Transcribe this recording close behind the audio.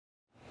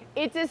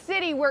It's a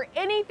city where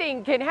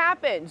anything can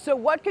happen. So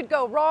what could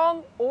go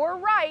wrong or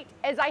right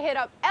as I hit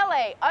up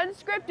LA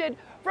Unscripted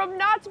from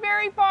Knott's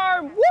Berry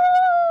Farm.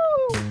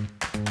 Woo!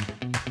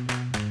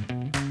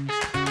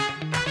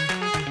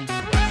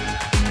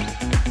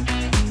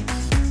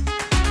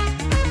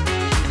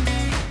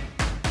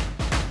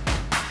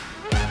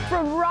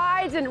 From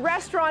rides and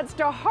restaurants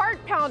to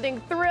heart-pounding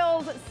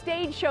thrills,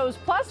 stage shows,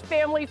 plus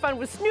family fun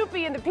with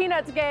Snoopy and the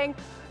Peanuts gang,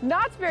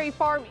 Knott's Berry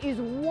Farm is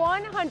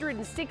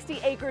 160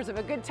 acres of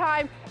a good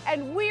time,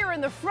 and we are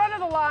in the front of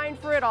the line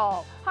for it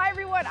all. Hi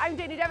everyone, I'm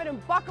Dana Devin,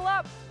 and buckle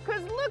up,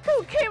 because look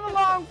who came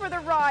along for the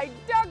ride,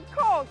 Doug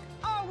Koch.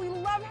 Oh, we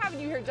love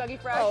having you here, Dougie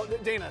Fresh. Oh,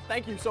 Dana,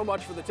 thank you so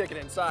much for the ticket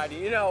inside.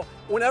 You know,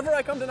 whenever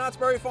I come to Knott's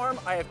Berry Farm,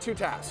 I have two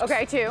tasks.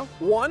 Okay, two.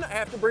 One, I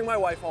have to bring my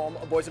wife home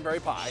a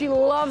boysenberry pie. She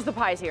loves the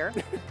pies here.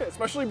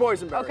 Especially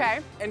boysenberry. Okay.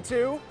 And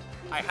two,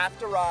 I have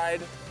to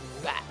ride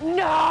that.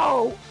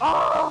 No!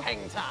 Oh!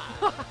 Hang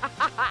Time,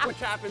 which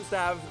happens to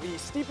have the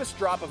steepest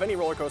drop of any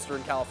roller coaster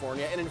in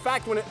California. And in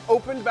fact, when it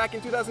opened back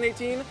in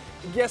 2018,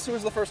 guess who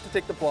was the first to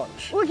take the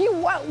plunge? Look, you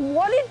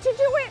wanted to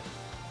do it?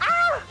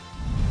 Ah!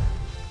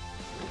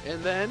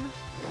 And then,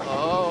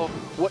 oh,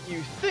 what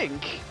you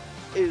think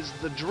is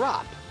the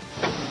drop.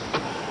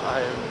 I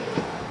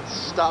am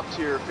stopped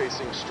here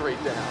facing straight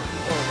down.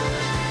 Oh,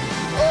 man.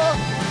 Oh!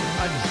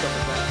 I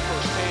discovered that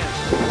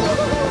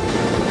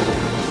firsthand.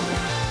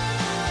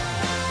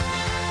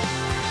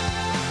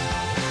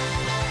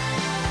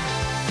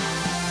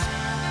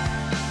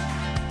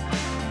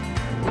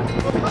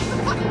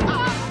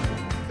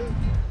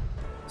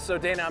 So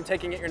Dana, I'm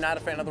taking it you're not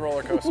a fan of the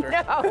roller coaster.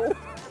 No.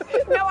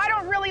 No, I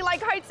don't really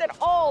like heights at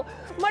all,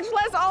 much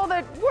less all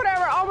the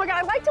whatever. Oh my God,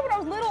 I liked it when I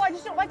was little, I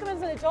just don't like them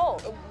as an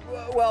adult.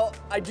 Well,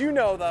 I do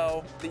know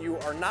though that you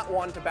are not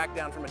one to back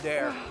down from a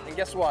dare. And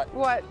guess what?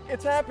 What?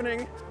 It's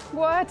happening.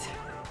 What?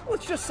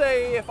 Let's just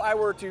say if I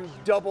were to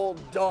double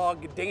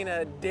dog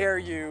Dana dare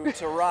you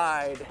to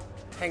ride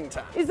Hang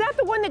Time. Is that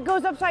the one that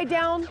goes upside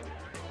down?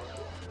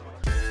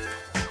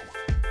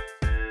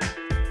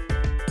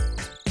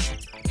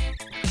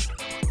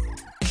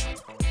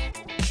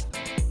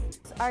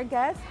 Our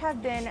guests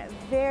have been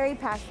very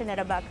passionate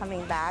about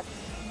coming back.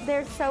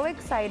 They're so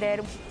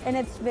excited, and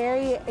it's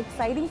very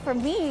exciting for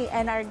me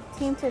and our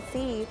team to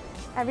see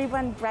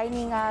everyone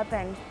brightening up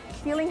and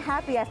feeling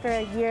happy after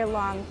a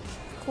year-long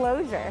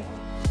closure.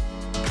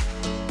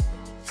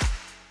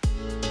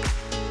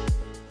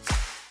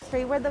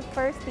 We're the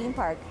first theme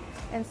park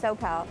in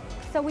SoCal.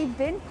 So we've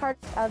been part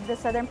of the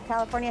Southern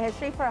California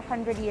history for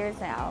 100 years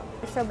now.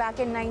 So back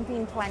in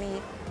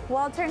 1920,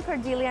 Walter and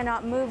Cordelia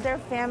Knott moved their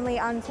family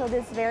onto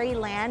this very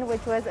land,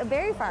 which was a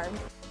berry farm.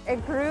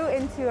 It grew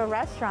into a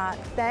restaurant.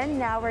 Then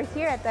now we're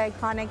here at the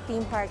iconic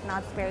theme park,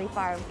 Knott's Berry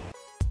Farm.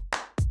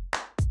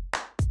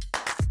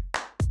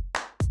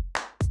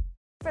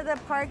 For the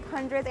park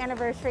 100th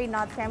anniversary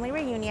Knott's Family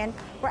Reunion,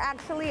 we're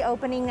actually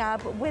opening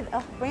up with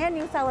a brand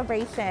new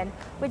celebration,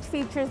 which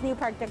features new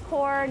park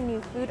decor,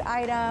 new food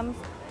items,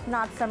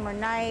 Knott's Summer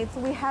Nights.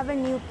 We have a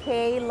new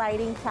K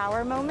lighting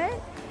tower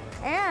moment.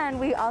 And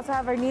we also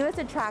have our newest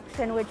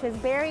attraction, which is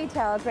Berry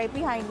Tales, right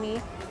behind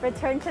me,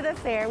 Return to the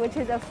Fair, which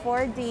is a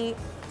 4D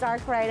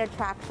dark ride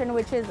attraction,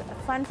 which is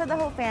fun for the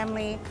whole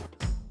family.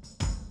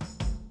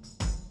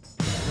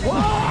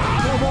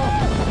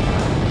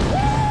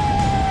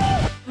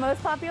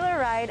 Most popular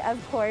ride, of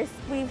course,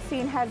 we've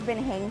seen has been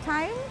Hang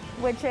Time,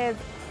 which is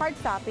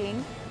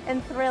heart-stopping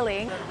and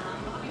thrilling.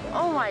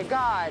 Oh my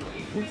God.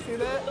 You see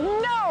that?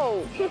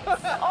 No!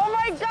 Oh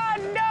my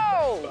God,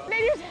 no!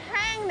 They just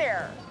hang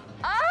there.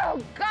 Oh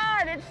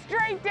God, it's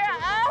straight down.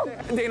 Oh.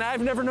 Dana,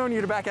 I've never known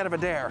you to back out of a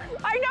dare.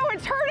 I know,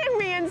 it's hurting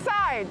me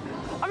inside.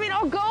 I mean,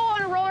 I'll go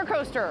on a roller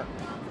coaster.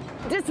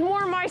 It's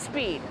more my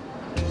speed.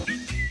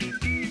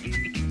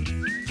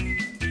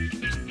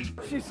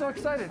 She's so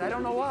excited, I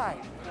don't know why.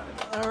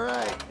 All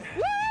right.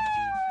 Woo!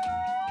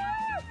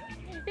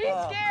 He's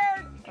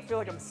scared. I feel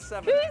like I'm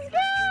 7. He's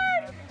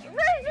scared.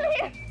 Raise your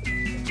hand.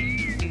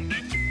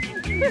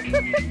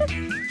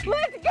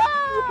 Let's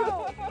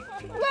go.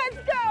 Let's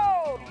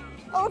go.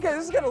 Okay,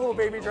 this has got a little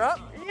baby drop.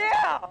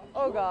 Yeah.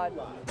 Oh God.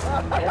 This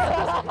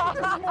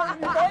is more than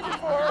you budgeted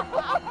for.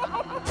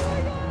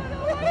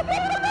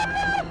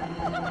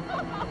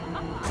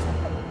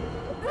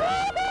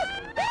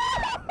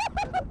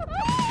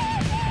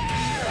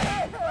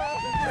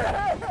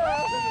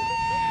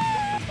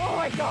 Oh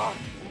my God.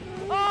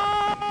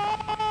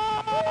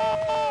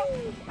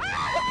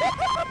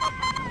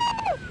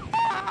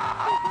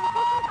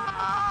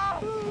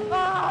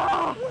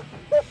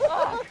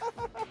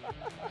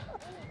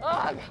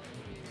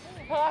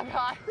 Oh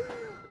God.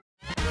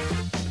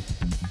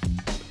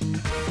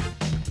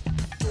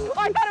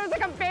 I thought it was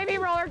like a baby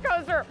roller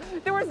coaster.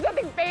 There was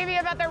nothing baby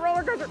about that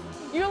roller coaster.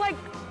 You're like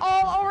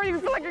all over, you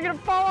feel like you're gonna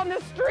fall on the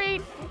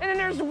street, and then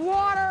there's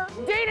water.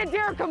 Dana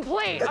dare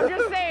complete, I'm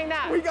just saying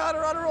that. We got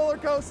her on a roller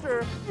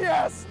coaster.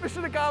 Yes,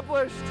 mission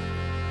accomplished.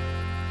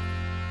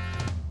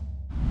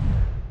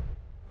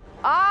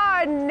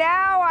 Ah,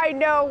 now I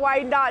know why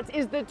Knott's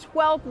is the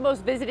 12th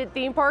most visited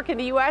theme park in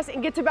the US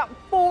and gets about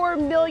 4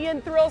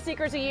 million thrill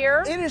seekers a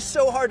year. It is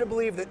so hard to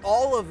believe that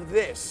all of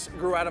this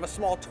grew out of a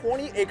small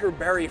 20-acre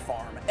berry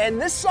farm.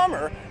 And this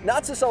summer,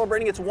 Knott's is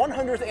celebrating its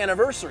 100th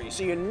anniversary,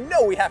 so you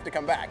know we have to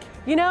come back.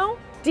 You know,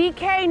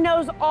 DK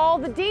knows all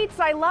the deets.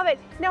 I love it.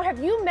 Now,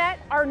 have you met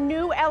our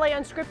new LA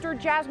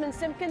Unscripted, Jasmine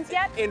Simpkins,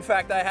 yet? In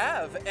fact, I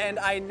have. And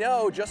I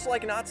know, just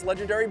like Knott's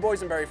legendary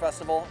Boysenberry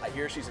Festival, I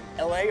hear she's an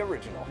LA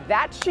original.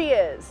 That she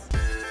is.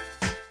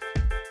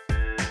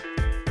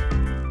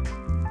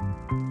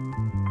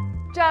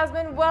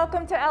 Jasmine,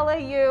 welcome to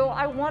LAU.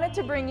 I wanted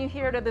to bring you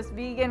here to this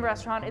vegan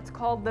restaurant. It's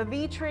called the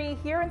V Tree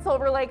here in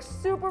Silver Lake.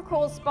 Super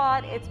cool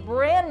spot. It's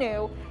brand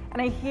new,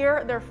 and I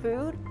hear their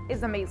food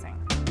is amazing.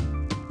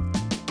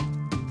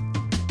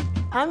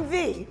 I'm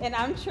V. And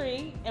I'm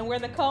Tree, and we're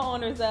the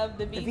co-owners of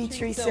the V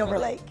Tree Silver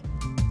Lake.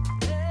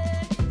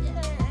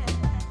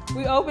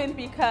 We opened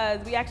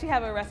because we actually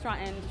have a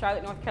restaurant in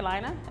Charlotte, North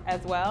Carolina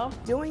as well.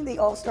 During the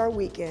All-Star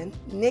Weekend,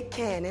 Nick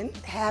Cannon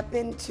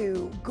happened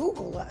to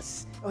Google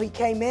us. He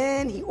came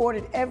in, he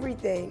ordered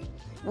everything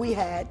we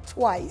had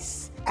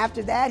twice.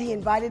 After that, he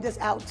invited us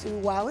out to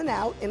Wild 'N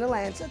Out in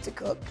Atlanta to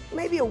cook.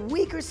 Maybe a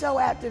week or so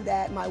after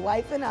that, my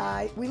wife and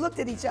I, we looked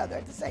at each other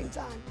at the same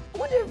time. I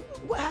wonder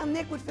how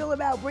Nick would feel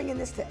about bringing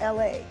this to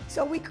LA.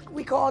 So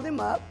we called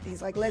him up.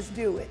 He's like, let's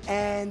do it.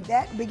 And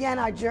that began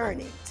our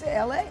journey to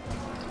LA.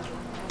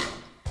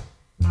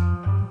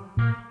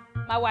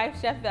 My wife,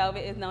 Chef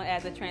Velvet, is known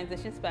as a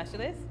transition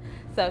specialist.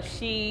 So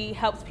she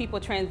helps people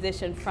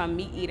transition from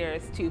meat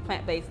eaters to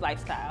plant-based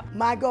lifestyle.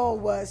 My goal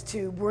was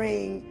to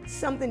bring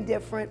something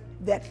different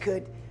that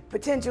could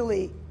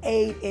potentially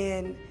aid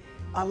in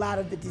a lot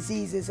of the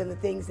diseases and the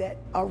things that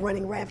are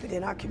running rampant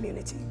in our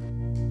community.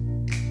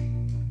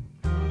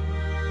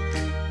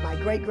 My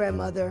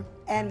great-grandmother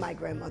and my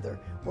grandmother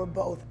were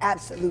both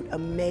absolute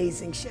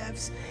amazing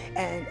chefs.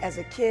 And as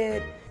a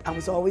kid, I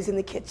was always in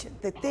the kitchen.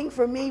 The thing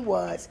for me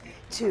was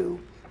to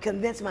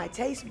convince my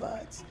taste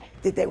buds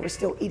that they were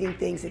still eating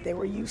things that they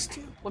were used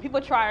to. When people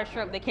try our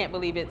shrimp, they can't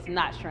believe it's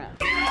not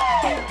shrimp.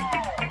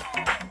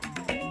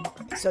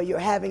 So you're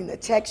having the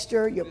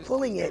texture, you're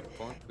pulling it,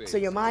 so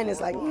your mind is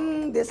like,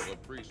 this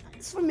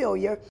is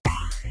familiar.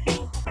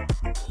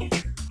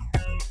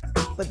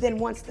 But then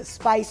once the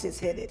spices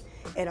hit it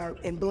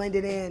and blend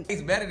it in.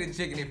 It's better than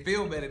chicken, it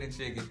feels better than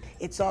chicken.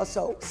 It's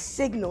also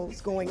signals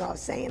going off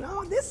saying,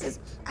 oh,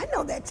 I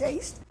know that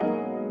taste.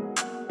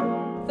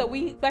 So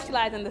we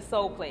specialize in the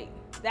soul plate.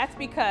 That's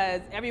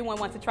because everyone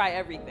wants to try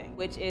everything,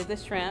 which is the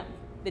shrimp,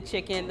 the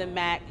chicken, the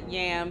mac,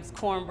 yams,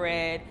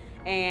 cornbread,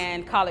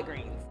 and collard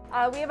greens.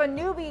 We have a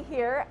newbie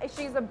here.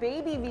 She's a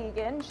baby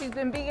vegan. She's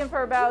been vegan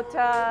for about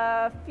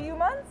a few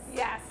months.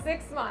 Yeah,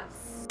 6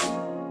 months.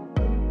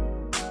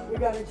 We're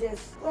gonna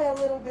just play a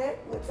little bit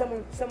with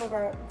some of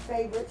our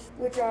favorites,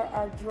 which are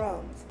our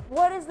drums.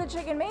 What is the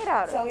chicken made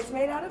out of? So it's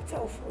made out of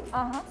tofu.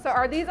 So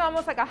are these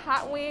almost like a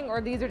hot wing,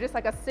 or these are just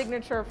like a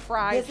signature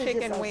fried chicken This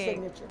is just our wing?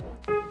 signature one.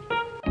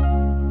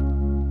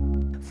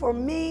 For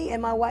me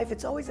and my wife,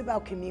 it's always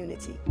about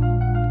community.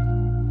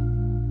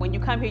 When you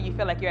come here, you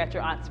feel like you're at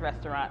your aunt's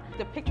restaurant.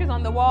 The pictures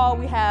on the wall,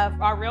 we have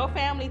our real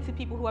family to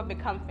people who have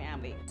become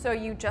family. So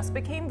you just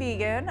became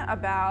vegan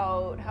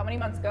about how many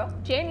months ago?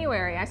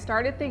 January. I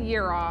started the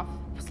year off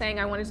saying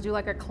I wanted to do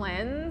like a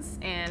cleanse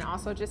and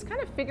also just kind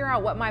of figure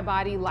out what my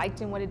body liked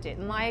and what it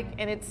didn't like,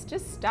 and it's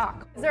just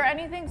stuck. Is there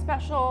anything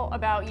special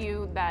about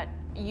you that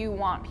you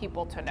want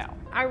people to know?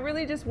 I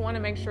really just want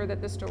to make sure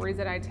that the stories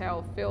that I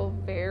tell feel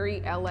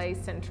very LA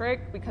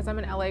centric because I'm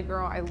an LA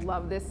girl. I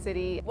love this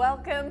city.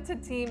 Welcome to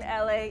Team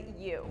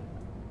LAU.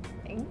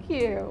 Thank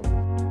you.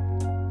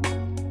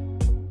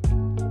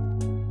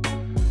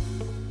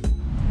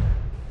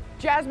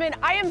 Jasmine,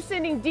 I am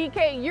sending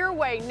DK your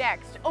way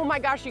next. Oh my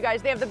gosh, you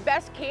guys, they have the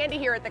best candy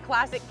here at the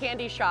Classic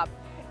Candy Shop.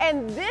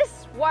 And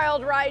this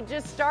wild ride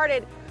just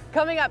started.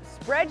 Coming up,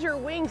 spread your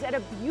wings at a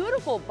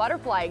beautiful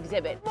butterfly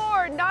exhibit.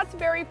 More Knott's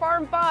Berry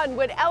Farm fun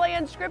with LA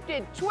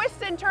Unscripted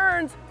twists and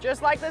turns,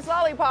 just like this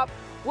lollipop.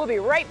 We'll be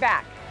right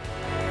back.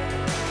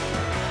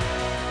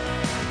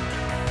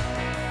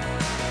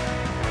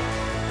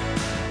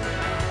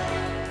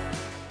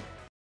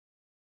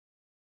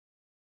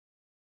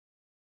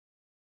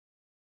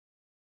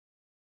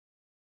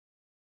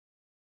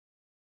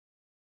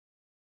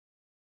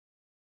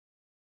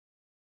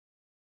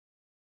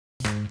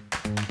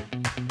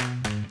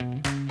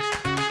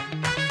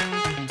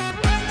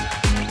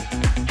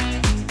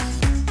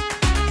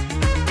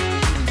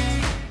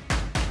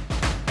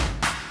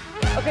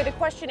 Okay, the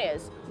question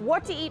is,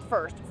 what to eat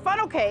first,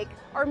 funnel cake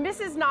or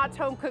Mrs. Knott's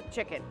home-cooked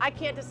chicken? I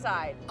can't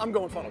decide. I'm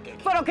going funnel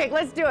cake. Funnel cake,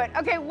 let's do it.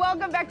 Okay,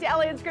 welcome back to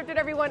LA Unscripted,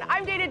 everyone.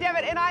 I'm Dana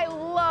Devitt, and I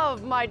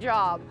love my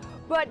job.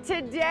 But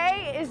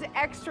today is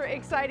extra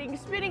exciting.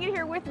 Spinning it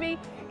here with me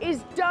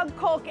is Doug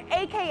Kolk,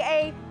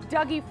 AKA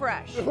Dougie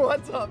Fresh.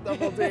 What's up,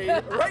 Double D?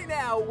 Right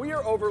now, we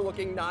are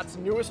overlooking Knott's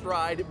newest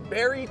ride,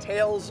 Berry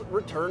Tales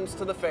returns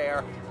to the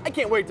fair. I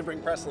can't wait to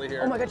bring Presley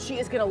here. Oh my God, she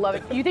is gonna love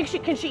it. You think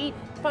can she eat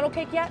funnel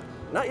cake yet?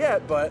 Not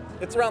yet, but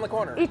it's around the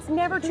corner. It's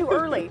never too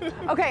early.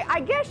 Okay, I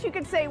guess you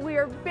could say we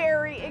are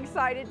very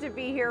excited to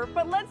be here,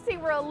 but let's see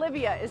where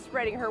Olivia is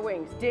spreading her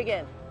wings. Dig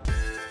in.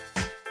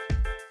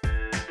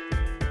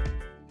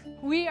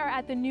 We are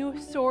at the new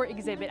Soar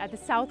exhibit at the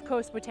South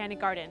Coast Botanic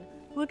Garden.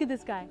 Look at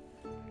this guy.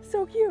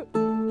 So cute.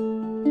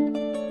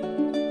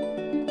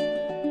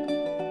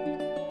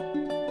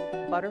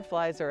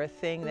 Butterflies are a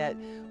thing that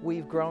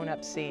we've grown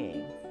up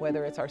seeing,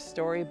 whether it's our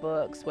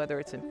storybooks, whether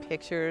it's in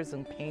pictures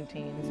and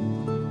paintings.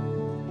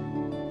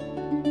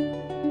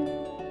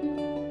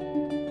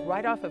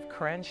 Right off of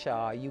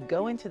Crenshaw, you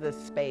go into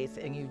this space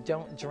and you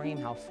don't dream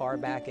how far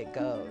back it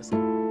goes.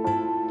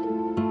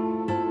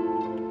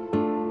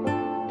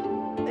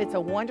 It's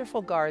a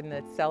wonderful garden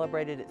that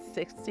celebrated its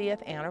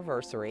 60th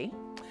anniversary,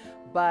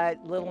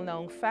 but little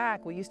known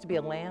fact, we used to be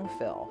a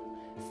landfill.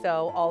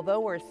 So although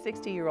we're a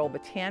 60-year-old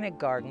botanic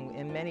garden,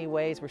 in many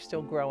ways we're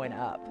still growing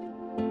up.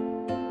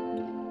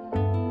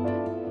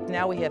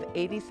 Now we have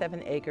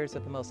 87 acres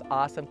of the most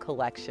awesome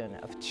collection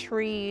of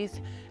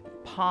trees,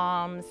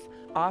 palms,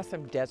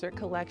 awesome desert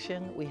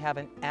collection. We have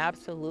an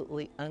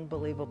absolutely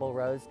unbelievable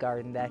rose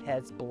garden that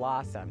has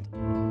blossomed.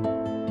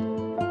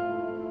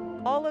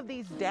 All of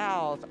these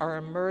dowels are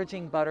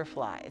emerging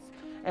butterflies.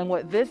 And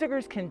what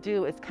visitors can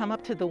do is come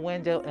up to the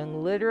window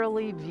and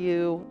literally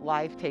view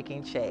life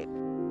taking shape.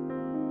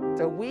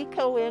 So we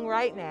go in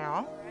right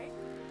now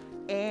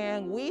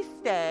and we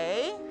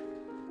stay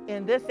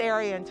in this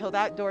area until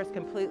that door is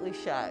completely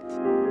shut.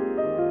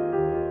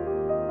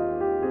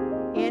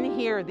 In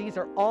here, these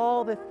are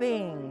all the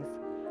things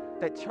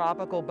that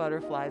tropical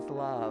butterflies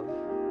love.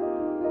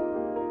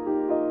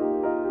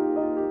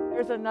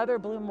 There's another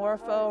blue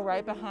morpho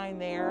right behind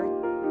there.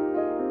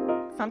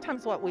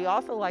 Sometimes what we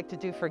also like to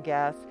do for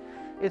guests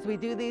is we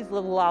do these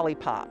little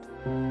lollipops.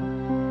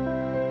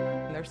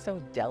 And they're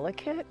so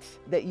delicate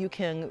that you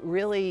can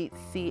really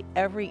see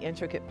every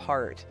intricate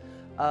part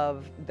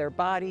of their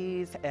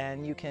bodies,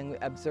 and you can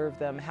observe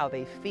them, how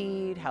they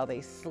feed, how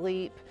they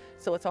sleep.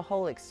 So it's a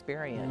whole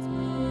experience.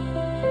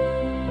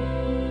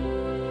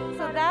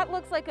 So that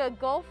looks like a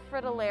Gulf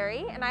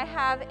fritillary, and I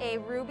have a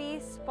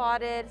ruby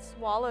spotted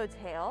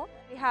swallowtail.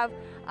 We have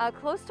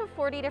close to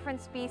 40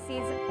 different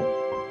species.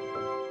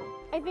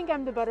 I think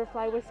I'm the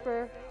butterfly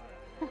whisperer.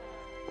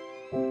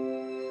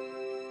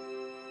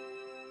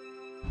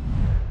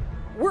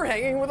 We're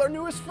hanging with our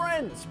newest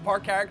friends,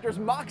 park characters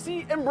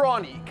Moxie and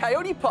Brawny,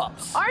 coyote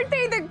pups. Aren't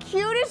they the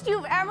cutest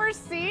you've ever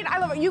seen? I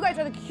love it. You guys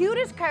are the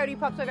cutest coyote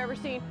pups I've ever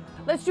seen.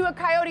 Let's do a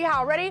coyote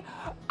howl. Ready?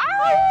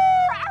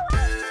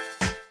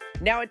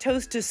 Now a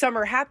toast to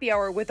summer happy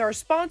hour with our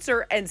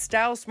sponsor and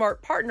Style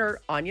Smart partner,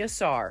 Anya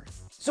Soar.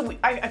 So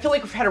I feel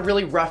like we've had a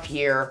really rough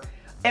year.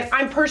 And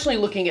I'm personally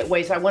looking at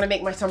ways I want to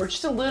make my summer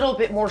just a little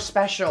bit more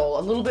special,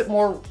 a little bit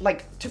more,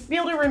 like, to be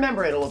able to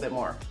remember it a little bit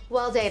more.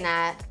 Well,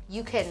 Dana,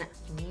 you can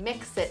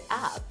mix it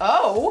up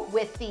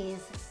with these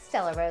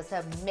Stella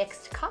Rosa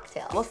mixed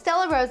cocktails. Well,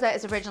 Stella Rosa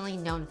is originally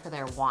known for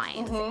their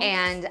wines,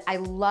 and I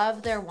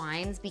love their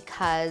wines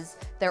because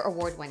they're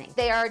award-winning.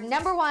 They are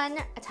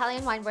 #1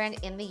 Italian wine brand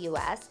in the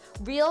US.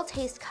 Real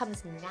taste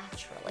comes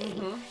naturally,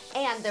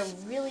 and they're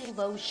really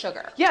low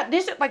sugar. Yeah,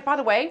 this is, like, by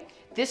the way,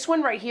 this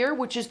one right here,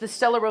 which is the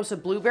Stella Rosa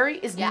Blueberry,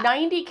 is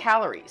 90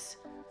 calories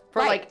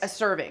for like a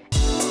serving.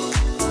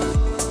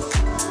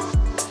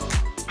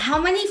 How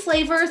many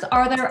flavors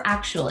are there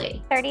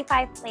actually?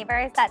 35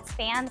 flavors that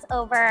spans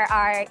over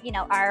our,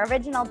 our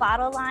original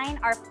bottle line,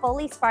 our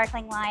fully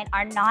sparkling line,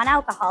 our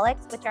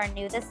non-alcoholics, which are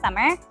new this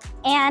summer,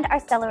 and our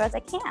Stella Rosa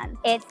can.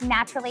 It's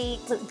naturally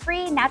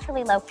gluten-free,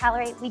 naturally low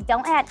calorie. We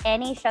don't add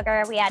any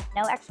sugar. We add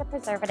no extra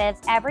preservatives.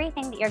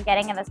 Everything that you're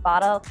getting in this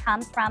bottle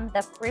comes from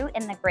the fruit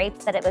and the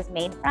grapes that it was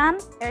made from.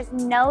 There's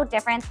no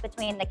difference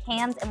between the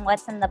cans and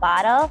what's in the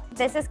bottle.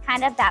 This is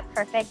kind of that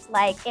perfect,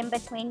 like, in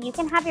between. You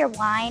can have your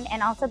wine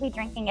and also be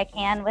drinking a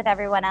can with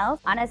everyone else.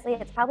 Honestly,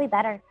 it's probably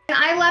better. And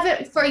I love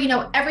it for,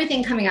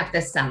 everything coming up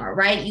this summer,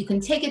 right? You can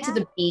take it to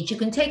the beach, you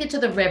can take it to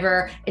the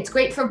river. It's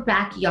great for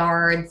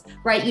backyards,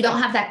 right? You don't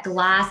have that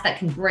glass that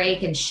can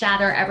break and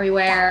shatter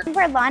everywhere.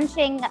 We're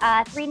launching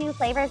 3 new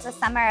flavors this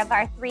summer of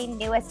our 3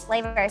 newest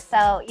flavors.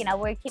 So,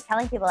 we keep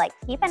telling people, like,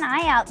 keep an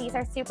eye out. These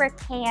are super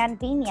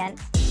convenient.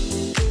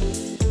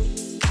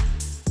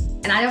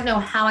 And I don't know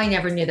how I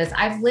never knew this.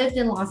 I've lived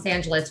in Los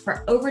Angeles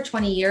for over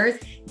 20 years.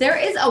 There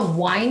is a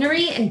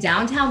winery in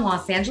downtown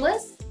Los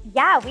Angeles.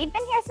 Yeah, we've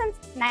been here since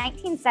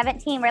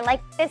 1917. We're like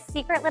this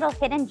secret little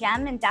hidden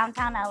gem in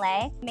downtown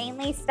LA.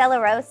 Mainly Stella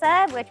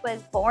Rosa, which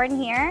was born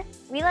here.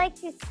 We like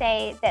to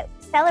say that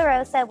Stella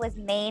Rosa was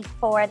made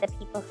for the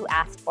people who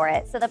asked for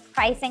it. So the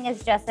pricing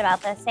is just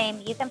about the same.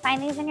 You can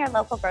find these in your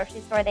local grocery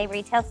store. They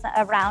retail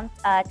around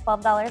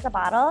 $12 a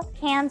bottle.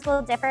 Cans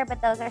will differ,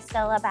 but those are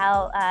still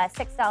about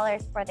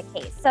 $6 for the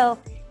case. So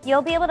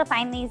you'll be able to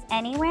find these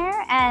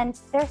anywhere, and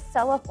they're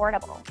so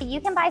affordable. You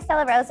can buy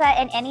Stella Rosa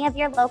in any of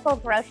your local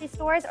grocery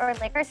stores or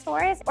liquor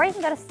stores, or you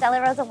can go to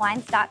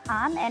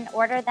StellaRosaWines.com and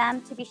order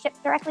them to be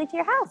shipped directly to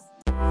your house.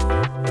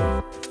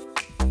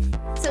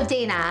 So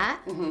Dana,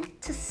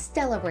 to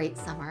celebrate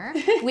summer,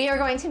 we are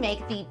going to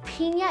make the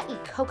Piña y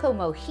Coco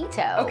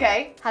Mojito.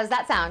 Okay. How does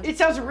that sound? It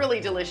sounds really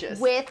delicious.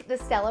 With the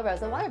Stella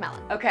Rosa watermelon.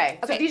 Okay.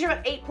 So these are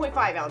about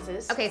 8.5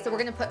 ounces. Okay, so we're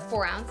gonna put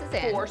 4 ounces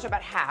in. 4, so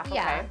about half.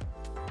 Yeah. Okay.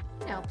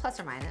 You know, plus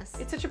or minus.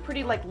 It's such a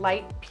pretty, like,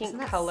 light pink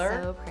Isn't that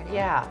color. so pretty?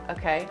 Yeah.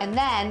 Okay. And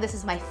then this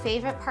is my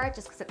favorite part,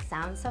 just because it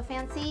sounds so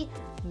fancy: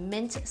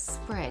 mint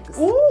sprigs.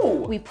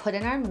 Ooh. We put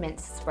in our mint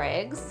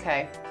sprigs.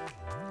 Okay.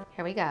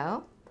 Here we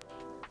go.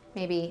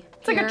 Maybe.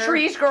 It's like a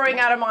tree's growing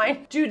out of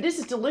mine. Dude, this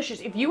is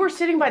delicious. If you were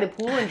sitting by the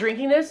pool and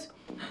drinking this,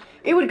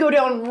 it would go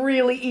down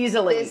really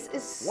easily. This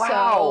is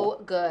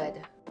so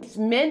good. It's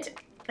mint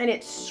and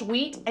it's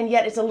sweet, and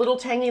yet it's a little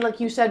tangy, like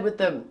you said, with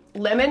the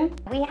lemon.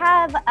 We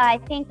have, I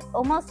think,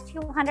 almost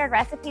 200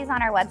 recipes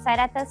on our website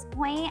at this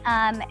point.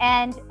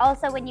 And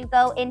also when you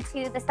go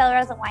into the Stella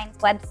Rosa Wines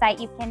website,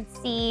 you can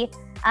see,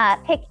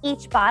 pick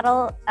each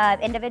bottle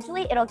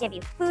individually. It'll give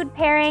you food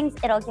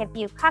pairings, it'll give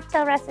you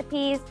cocktail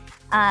recipes,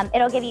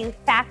 it'll give you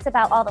facts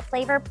about all the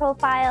flavor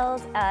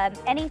profiles,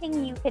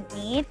 anything you could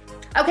need.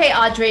 Okay,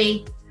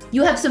 Audrey,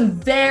 you have some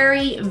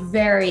very,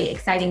 very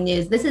exciting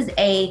news. This is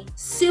a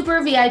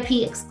super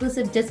VIP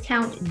exclusive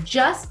discount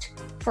just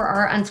for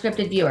our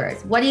Unscripted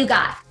viewers. What do you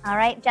got? All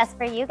right, just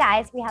for you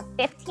guys, we have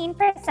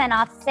 15%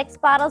 off 6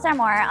 bottles or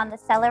more on the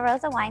Stella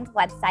Rosa Wines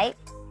website.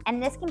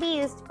 And this can be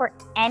used for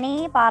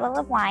any bottle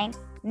of wine,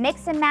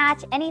 mix and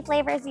match any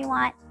flavors you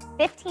want.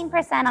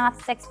 15%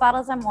 off 6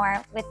 bottles or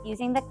more with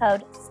using the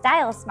code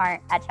StyleSmart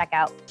at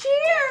checkout.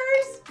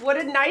 Cheers! What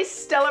a nice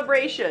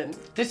celebration.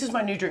 This is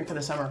my new drink for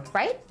the summer.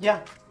 Right? Yeah.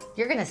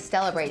 You're gonna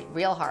celebrate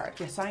real hard.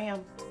 Yes, I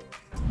am.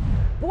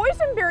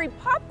 Boysenberry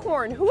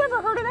popcorn, who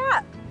ever heard of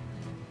that?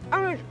 I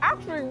mean, it's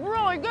actually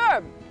really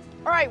good.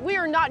 All right, we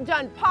are not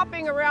done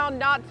popping around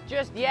knots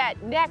just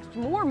yet. Next,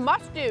 more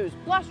must-dos,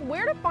 plus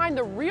where to find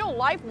the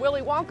real-life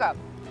Willy Wonka.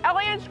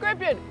 LA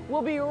Unscripted,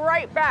 we'll be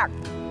right back.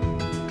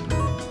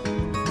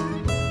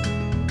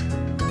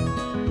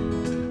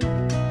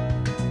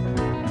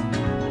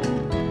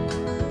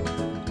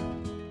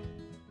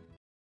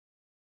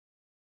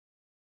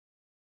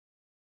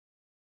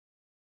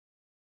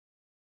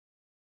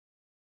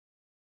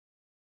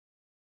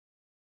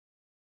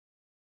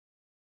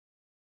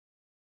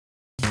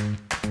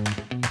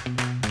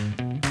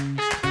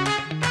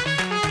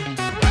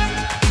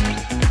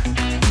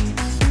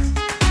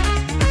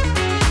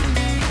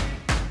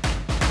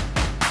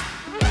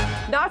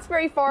 Knott's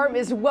Berry Farm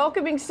is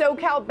welcoming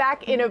SoCal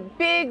back in a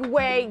big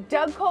way.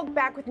 Doug Kolk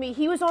back with me.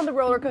 He was on the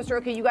roller coaster.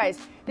 Okay, you guys,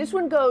 this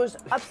one goes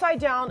upside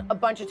down a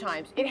bunch of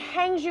times. It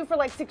hangs you for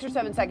like 6 or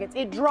 7 seconds.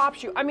 It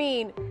drops you. I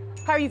mean,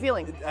 how are you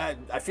feeling?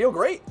 I feel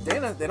great.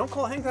 Dana, they don't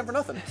call it hang time for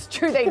nothing. It's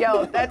true, they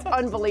don't. That's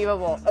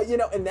unbelievable. You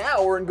know, and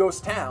now we're in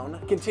Ghost Town,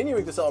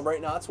 continuing to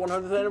celebrate Knott's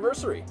 100th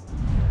anniversary.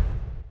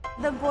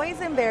 The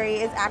boysenberry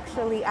is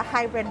actually a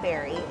hybrid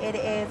berry. It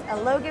is a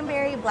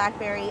loganberry,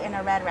 blackberry, and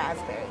a red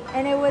raspberry.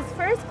 And it was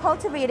first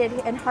cultivated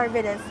and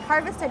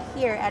harvested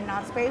here at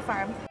Knott's Berry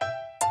Farm.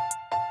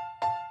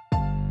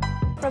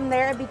 From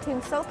there, it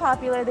became so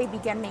popular, they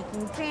began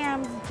making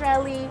jams,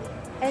 jelly,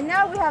 and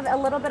now we have a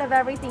little bit of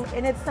everything.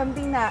 And it's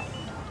something that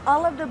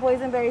all of the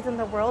boysenberries in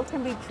the world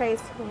can be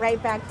traced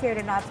right back here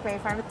to Knott's Berry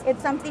Farm.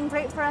 It's something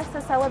great for us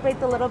to celebrate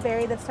the little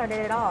berry that started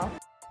it all.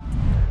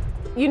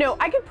 You know,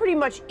 I could pretty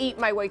much eat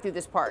my way through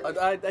this part.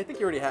 I think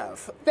you already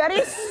have. That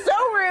is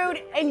so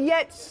rude and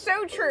yet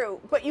so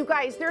true. But you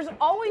guys, there's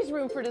always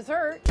room for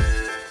dessert.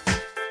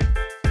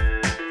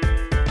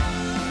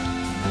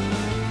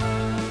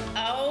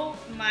 Oh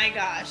my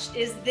gosh,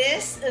 is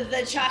this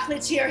the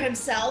chocolatier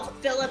himself,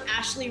 Philip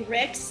Ashley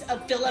Ricks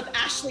of Philip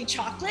Ashley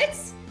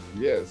Chocolates?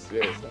 Yes,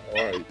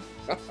 all right.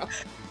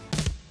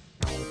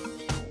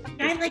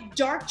 I like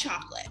dark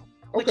chocolate.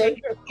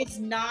 Okay. Which is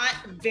not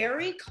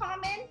very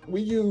common. We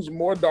use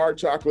more dark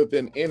chocolate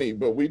than any,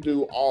 but we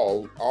do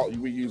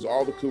we use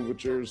all the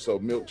couvertures, so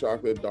milk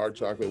chocolate, dark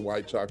chocolate,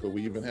 white chocolate.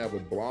 We even have a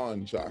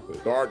blonde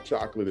chocolate. Dark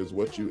chocolate is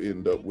what you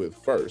end up with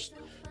first.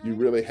 You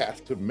really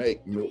have to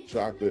make milk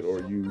chocolate, or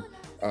you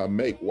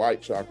make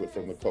white chocolate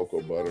from the cocoa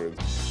butter.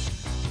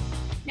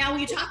 Now, when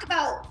you talk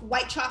about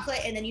white chocolate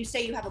and then you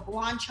say you have a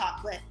blonde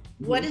chocolate,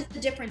 what is the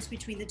difference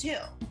between the two?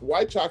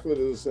 White chocolate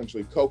is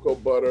essentially cocoa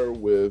butter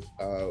with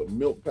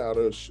milk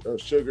powder,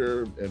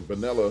 sugar, and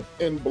vanilla.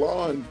 And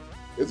blonde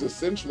is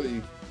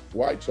essentially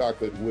white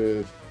chocolate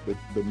with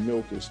the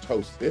milk is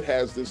toasted. It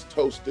has this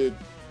toasted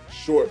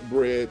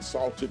shortbread,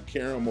 salted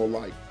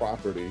caramel-like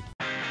property.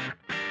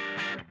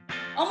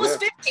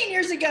 Almost 15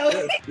 years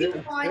ago,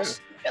 you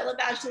launched Philip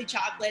Ashley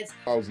Chocolates.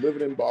 I was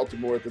living in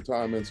Baltimore at the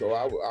time, and so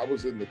I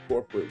was in the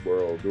corporate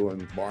world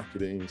doing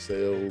marketing,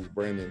 sales,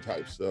 branding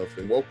type stuff,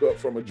 and woke up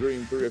from a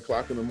dream 3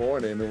 o'clock in the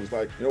morning and was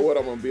like, you know what,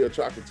 I'm gonna be a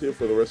chocolatier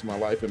for the rest of my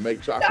life and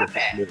make chocolate for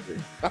a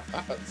living.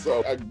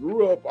 So I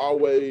grew up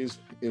always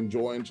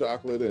enjoying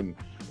chocolate and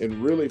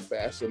and really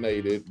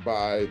fascinated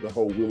by the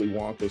whole Willy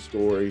Wonka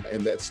story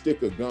and that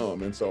stick of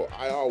gum. And so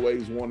I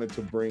always wanted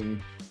to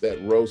bring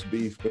that roast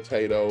beef,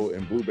 potato,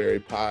 and blueberry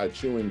pie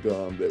chewing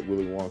gum that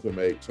Willy Wonka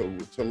made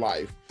to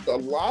life. A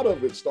lot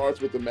of it starts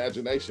with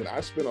imagination.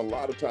 I spend a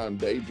lot of time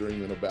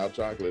daydreaming about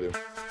chocolate.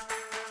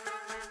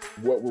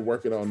 What we're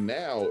working on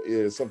now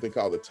is something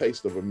called the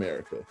Taste of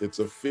America. It's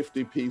a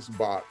 50-piece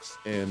box,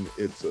 and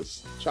it's a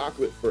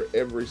chocolate for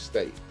every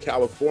state.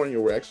 California,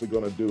 we're actually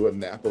going to do a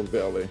Napa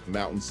Valley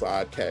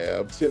Mountainside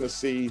Cab.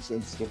 Tennessee,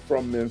 since we're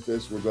from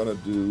Memphis, we're going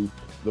to do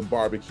the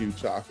barbecue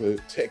chocolate.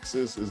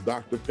 Texas is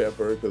Dr.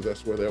 Pepper, because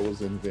that's where that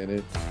was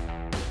invented.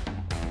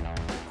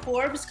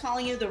 Forbes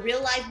calling you the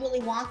real-life Willy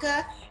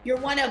Wonka. You're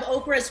one of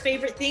Oprah's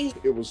favorite things.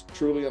 It was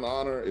truly an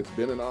honor. It's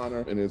been an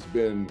honor, and it's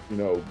been,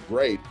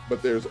 great.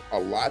 But there's a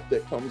lot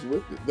that comes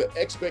with it. The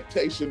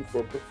expectation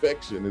for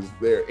perfection is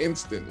there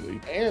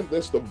instantly, and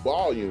there's the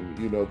volume,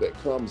 that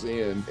comes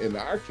in. In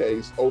our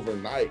case,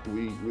 overnight,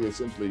 we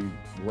essentially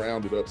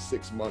rounded up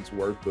 6 months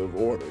worth of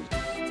orders.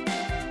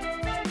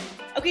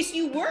 Okay, so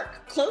you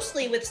work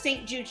closely with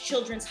St. Jude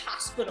Children's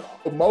Hospital.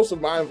 Most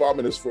of my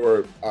involvement is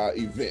for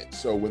events.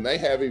 So when they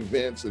have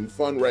events and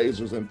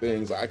fundraisers and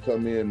things, I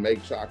come in,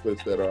 make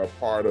chocolates that are a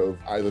part of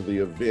either the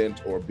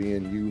event or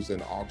being used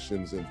in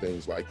auctions and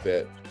things like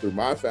that. Through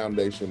my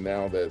foundation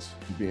now that's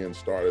being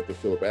started, the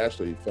Philip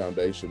Ashley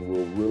Foundation,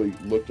 will really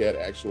look at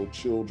actual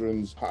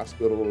children's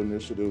hospital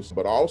initiatives,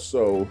 but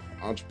also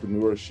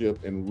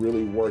entrepreneurship and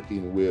really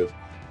working with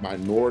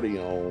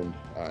minority-owned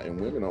and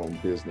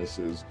women-owned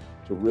businesses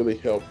to really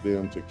help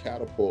them to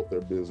catapult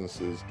their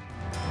businesses.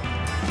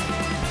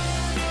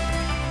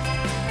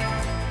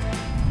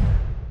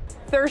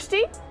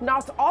 Thirsty?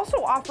 Knott's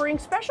also offering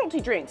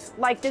specialty drinks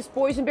like this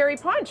boysenberry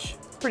punch.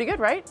 Pretty good,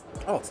 right?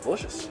 Oh, it's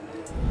delicious.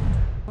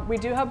 We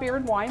do have beer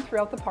and wine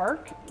throughout the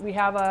park. We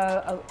have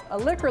a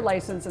liquor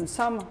license in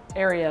some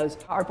areas.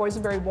 Our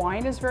boysenberry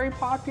wine is very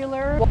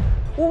popular.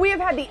 Well, we have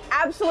had the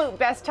absolute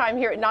best time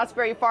here at Knott's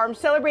Berry Farm,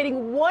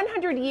 celebrating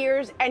 100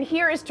 years, and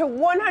here is to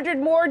 100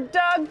 more.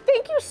 Doug,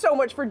 thank you so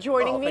much for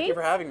joining me. Thank you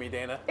for having me,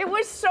 Dana. It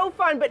was so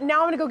fun, but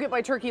now I'm gonna go get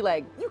my turkey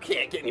leg. You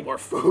can't get any more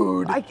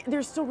food.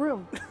 There's still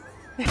room.